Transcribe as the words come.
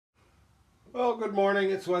Well, good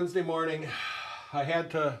morning. It's Wednesday morning. I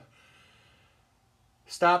had to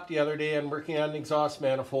stop the other day on working on the exhaust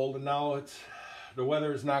manifold, and now the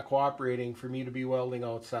weather is not cooperating for me to be welding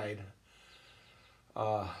outside.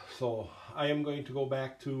 So I am going to go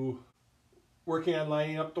back to working on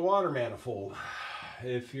lining up the water manifold.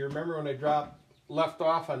 If you remember when I left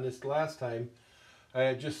off on this last time, I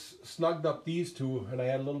had just snugged up these two and I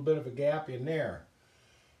had a little bit of a gap in there.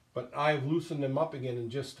 But I've loosened them up again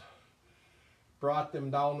and just brought them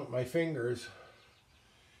down with my fingers,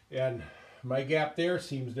 and my gap there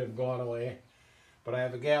seems to have gone away, but I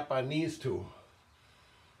have a gap on these two.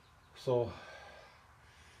 So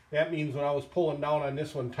that means when I was pulling down on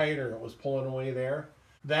this one tighter, it was pulling away there.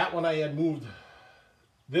 That one I had moved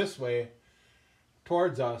this way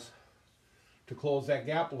towards us to close that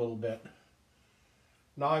gap a little bit.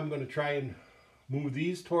 Now I'm going to try and move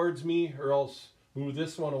these towards me, or else move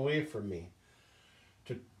this one away from me,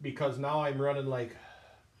 because now I'm running like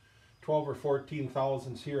 12 or 14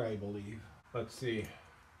 thousandths here, I believe. Let's see.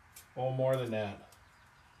 Oh, more than that.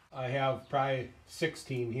 I have probably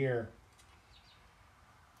 16 here.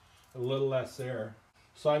 A little less there.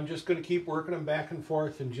 So I'm just going to keep working them back and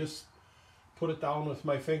forth and just put it down with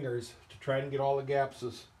my fingers to try and get all the gaps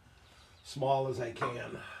as small as I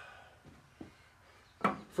can.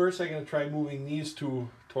 First, I'm going to try moving these two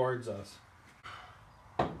towards us.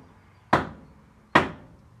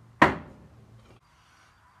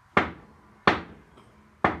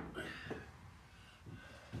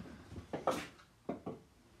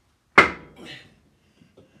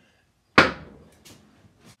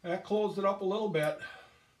 That closed it up a little bit,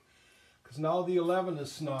 because now the 11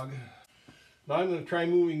 is snug. Now I'm going to try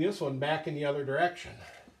moving this one back in the other direction.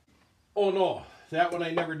 Oh no, that one I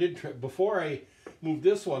never did before. I moved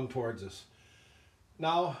this one towards us.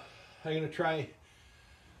 Now I'm going to try,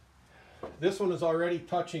 this one is already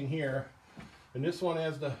touching here, and this one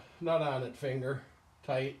has the nut on it finger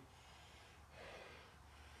tight.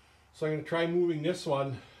 So I'm going to try moving this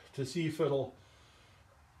one to see if it'll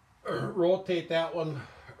rotate that one,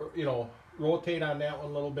 rotate on that one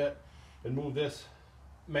a little bit and move this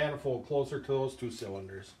manifold closer to those two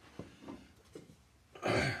cylinders.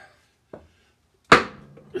 I'm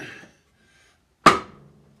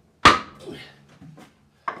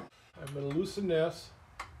going to loosen this.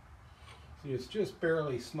 See, it's just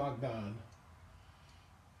barely snugged on.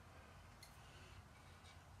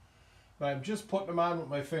 But I'm just putting them on with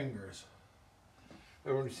my fingers.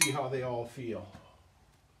 I want to see how they all feel.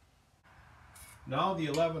 Now the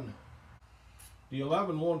 11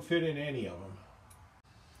 won't fit in any of them.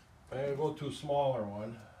 I'm going to go to a smaller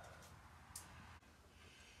one.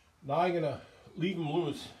 Now I'm going to leave them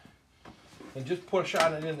loose and just push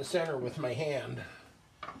on it in the center with my hand.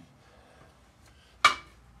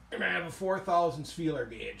 And I have a 4 thousandths feeler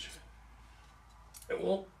gauge.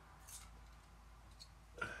 It'll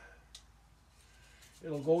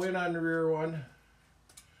go in on the rear one.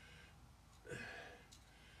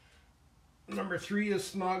 Number 3 is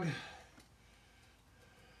snug.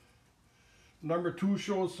 Number 2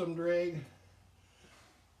 shows some drag.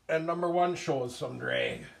 And number 1 shows some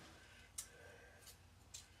drag.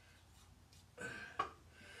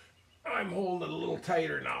 I'm holding it a little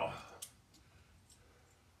tighter now.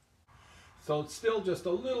 So it's still just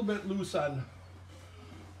a little bit loose on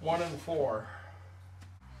 1 and 4.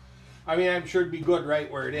 I mean, I'm sure it'd be good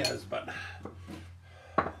right where it is, but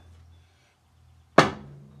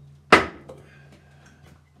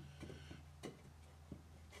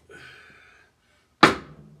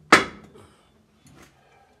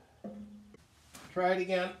try it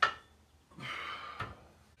again.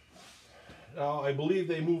 Now, I believe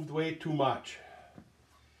they moved way too much.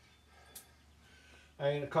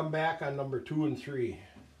 I'm going to come back on number 2 and 3.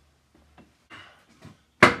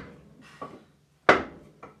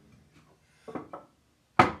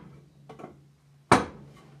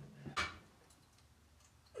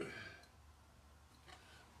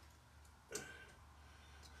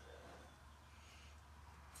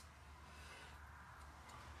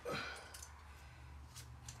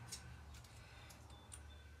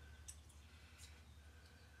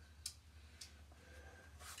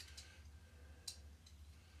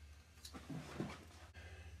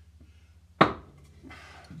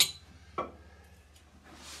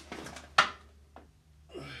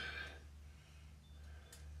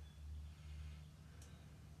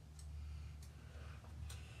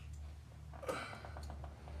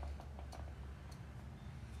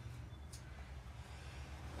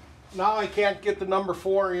 Now I can't get the number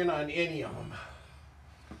 4 in on any of them.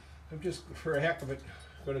 I'm just, for a heck of it,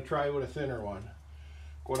 going to try with a thinner one.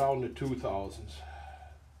 Go down to 2 thousandths.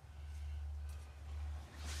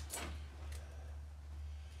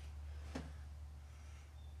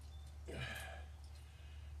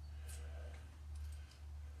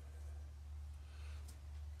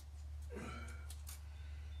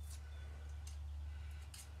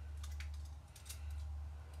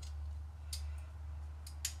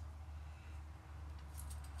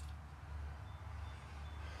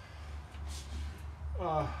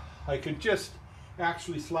 I could just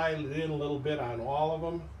actually slide it in a little bit on all of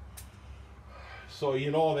them, so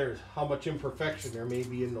you know there's how much imperfection there may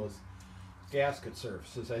be in those gasket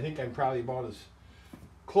surfaces. I think I'm probably about as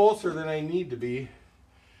closer than I need to be,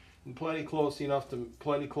 and plenty close enough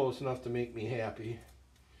to make me happy.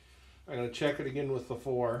 I'm going to check it again with the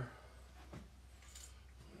 4.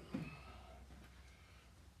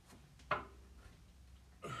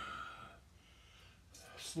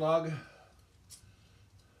 Snug,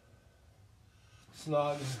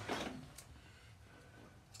 snug.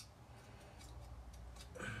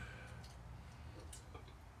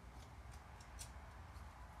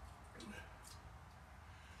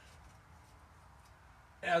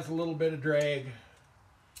 Has a little bit of drag.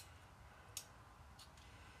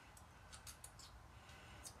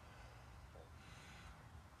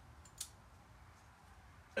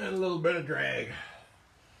 And a little bit of drag.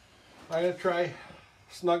 I'm going to try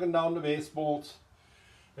snugging down the base bolts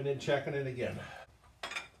and then checking it again.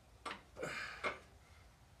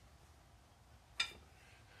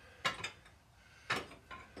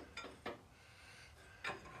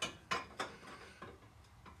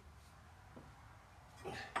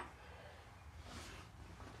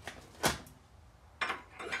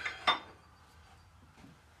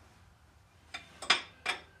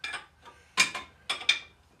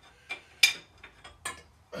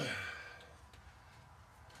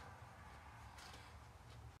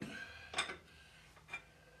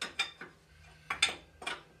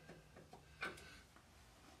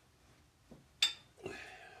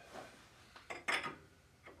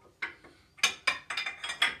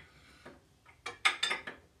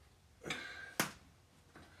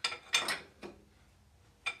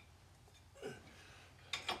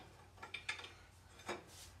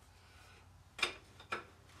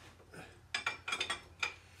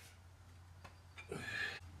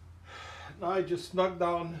 Now I just snug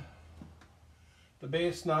down the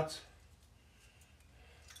base nuts,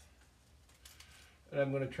 and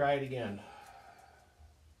I'm going to try it again.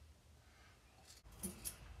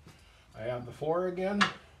 I have the 4 again,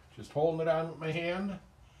 just holding it on with my hand.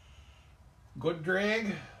 Good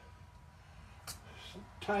drag,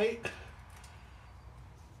 tight.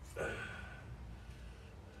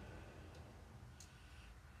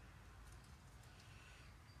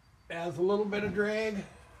 Has a little bit of drag.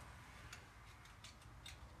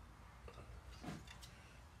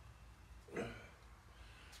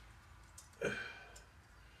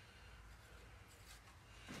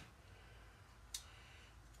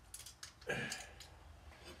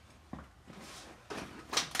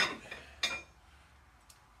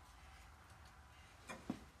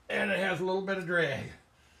 And it has a little bit of drag.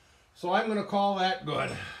 So I'm going to call that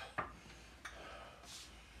good.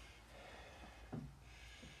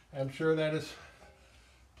 I'm sure that is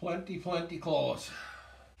plenty close.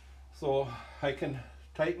 So I can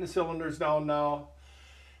tighten the cylinders down now,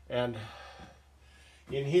 and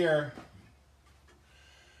in here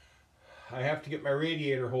I have to get my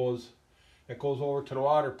radiator hose that goes over to the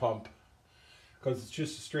water pump, because it's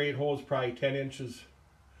just a straight hose, probably 10 inches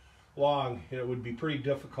long. It would be pretty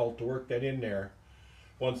difficult to work that in there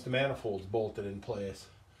once the manifold's bolted in place.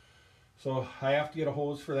 So I have to get a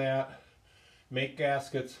hose for that, make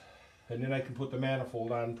gaskets, and then I can put the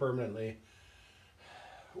manifold on permanently.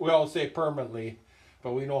 We all say permanently,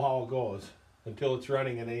 but we know how it goes. Until it's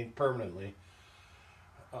running, it ain't permanently,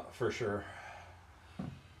 for sure.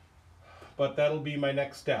 But that'll be my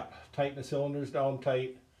next step. Tighten the cylinders down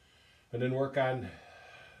tight, and then work on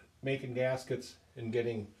making gaskets and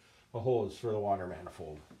getting a hose for the water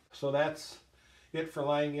manifold. So that's it for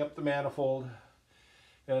lining up the manifold,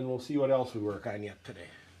 and we'll see what else we work on yet today.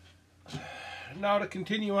 Now to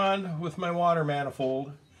continue on with my water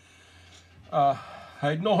manifold,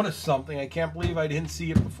 I'd noticed something. I can't believe I didn't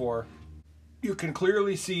see it before. You can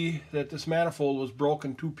clearly see that this manifold was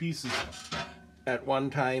broken 2 pieces at one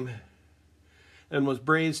time and was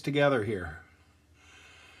brazed together here.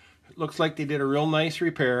 It looks like they did a real nice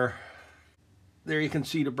repair. There you can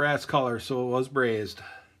see the brass color, so it was brazed.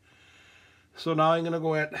 So now I'm going to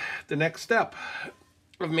go at the next step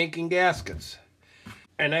of making gaskets.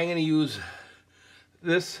 And I'm going to use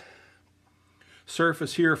this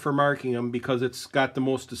surface here for marking them because it's got the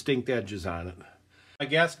most distinct edges on it. My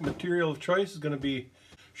gasket material of choice is going to be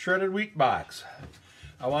shredded wheat box.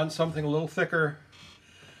 I want something a little thicker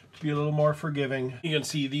to be a little more forgiving. You can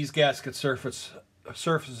see these gasket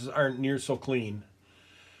surfaces aren't near so clean,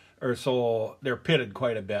 or so they're pitted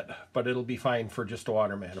quite a bit, but it'll be fine for just a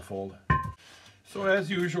water manifold. So as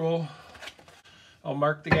usual, I'll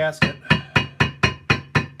mark the gasket.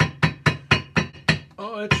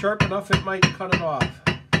 Oh, it's sharp enough it might cut it off.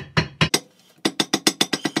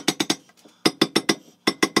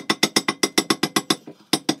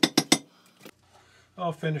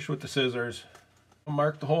 I'll finish with the scissors. I'll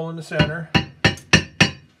mark the hole in the center.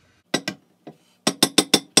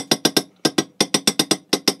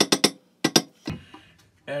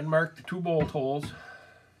 And mark the 2 bolt holes.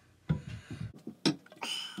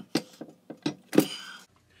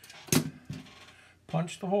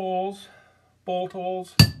 Punch the holes, bolt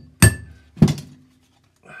holes.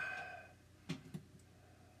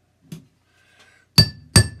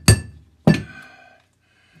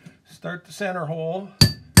 Start the center hole.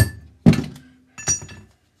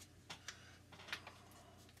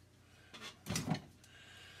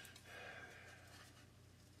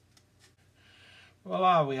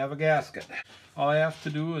 Voila, we have a gasket. All I have to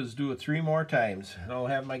do is do it 3 more times and I'll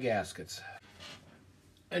have my gaskets.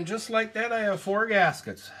 And just like that, I have 4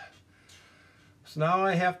 gaskets. So now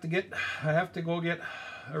I have to go get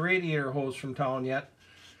a radiator hose from town yet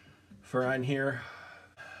for on here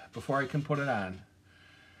before I can put it on.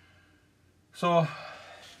 So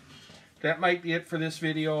that might be it for this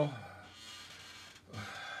video.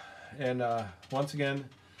 And once again,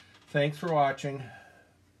 thanks for watching.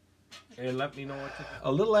 And let me know what to do.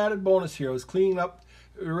 A little added bonus here. I was cleaning up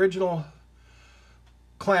the original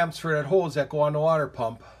clamps for that hose that go on the water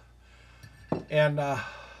pump. And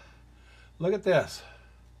look at this.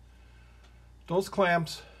 Those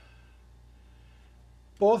clamps,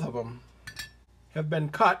 both of them, have been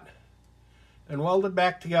cut and welded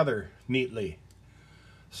back together neatly.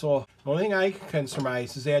 So the only thing I can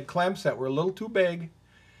surmise is they had clamps that were a little too big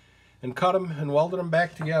and cut them and welded them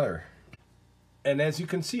back together. And as you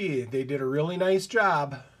can see, they did a really nice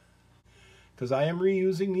job because I am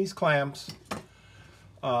reusing these clamps.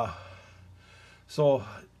 So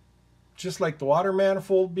just like the water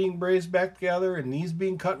manifold being brazed back together and these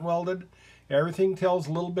being cut and welded, everything tells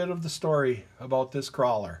a little bit of the story about this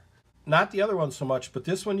crawler. Not the other one so much, but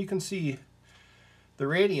this one you can see the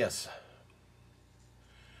radius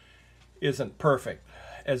isn't perfect,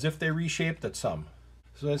 as if they reshaped it some.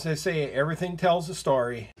 So as I say, everything tells a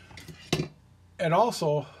story. And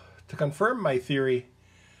also, to confirm my theory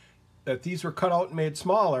that these were cut out and made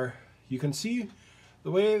smaller, you can see the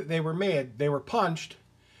way they were made. They were punched,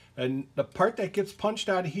 and the part that gets punched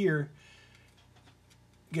out of here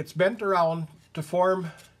gets bent around to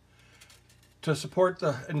support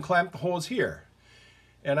and clamp the hose here.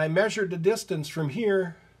 And I measured the distance from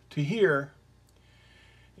here to here,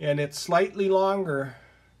 and it's slightly longer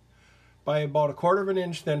by about 1/4 of an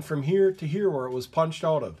inch than from here to here where it was punched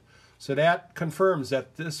out of. So that confirms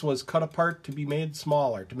that this was cut apart to be made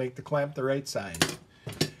smaller, to make the clamp the right size.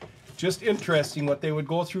 Just interesting what they would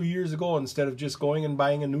go through years ago instead of just going and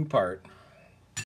buying a new part.